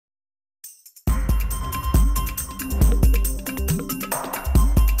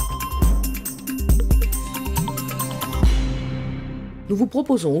Nous vous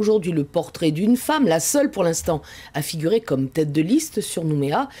proposons aujourd'hui le portrait d'une femme, la seule pour l'instant à figurer comme tête de liste sur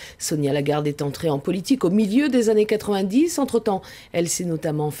Nouméa. Sonia Lagarde est entrée en politique au milieu des années 90. Entre-temps, elle s'est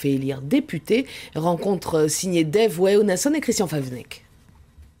notamment fait élire députée. Rencontre signée Dave Weonasson et Christian Favnek.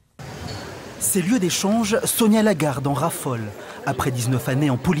 Ces lieux d'échange, Sonia Lagarde en raffole. Après 19 années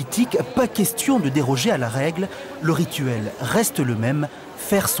en politique, pas question de déroger à la règle. Le rituel reste le même,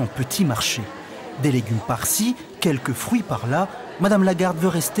 faire son petit marché. Des légumes par-ci, quelques fruits par-là. Madame Lagarde veut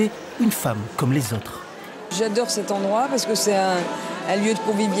rester une femme comme les autres. J'adore cet endroit parce que c'est un lieu de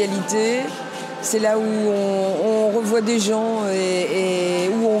convivialité. C'est là où on revoit des gens et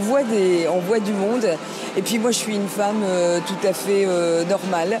où on voit du monde. Et puis moi, je suis une femme tout à fait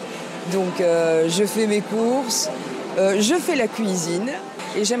normale. Donc je fais mes courses, je fais la cuisine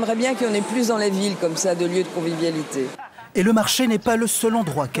et j'aimerais bien qu'il y en ait plus dans la ville comme ça, de lieux de convivialité. Et le marché n'est pas le seul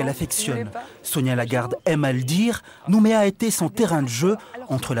endroit qu'elle affectionne. Sonia Lagarde aime à le dire, Nouméa a été son terrain de jeu.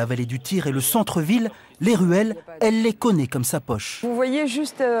 Entre la Vallée du Tir et le centre-ville, les ruelles, elle les connaît comme sa poche. Vous voyez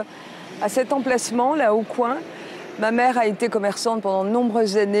juste à cet emplacement, là au coin, ma mère a été commerçante pendant de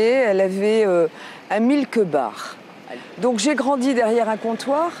nombreuses années. Elle avait un milk-bar. Donc j'ai grandi derrière un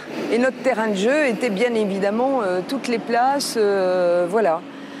comptoir et notre terrain de jeu était bien évidemment toutes les places, voilà.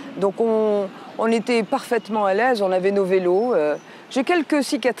 Donc on était parfaitement à l'aise, on avait nos vélos. J'ai quelques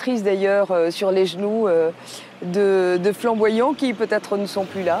cicatrices d'ailleurs sur les genoux de flamboyants qui peut-être ne sont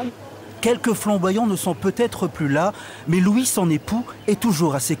plus là. Quelques flamboyants ne sont peut-être plus là, mais Louis, son époux, est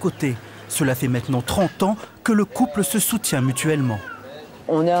toujours à ses côtés. Cela fait maintenant 30 ans que le couple se soutient mutuellement.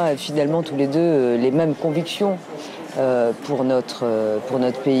 On a finalement tous les deux les mêmes convictions pour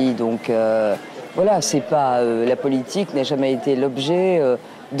notre pays. Donc voilà, c'est pas la politique n'a jamais été l'objet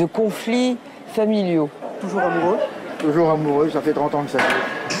de conflits familiaux. Toujours amoureux? Toujours amoureux, ça fait 30 ans que ça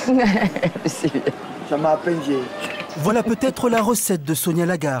fait. Ça m'a à peine vieilli. Voilà peut-être la recette de Sonia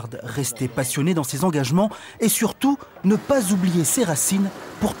Lagarde, rester passionnée dans ses engagements et surtout ne pas oublier ses racines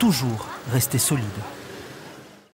pour toujours rester solide.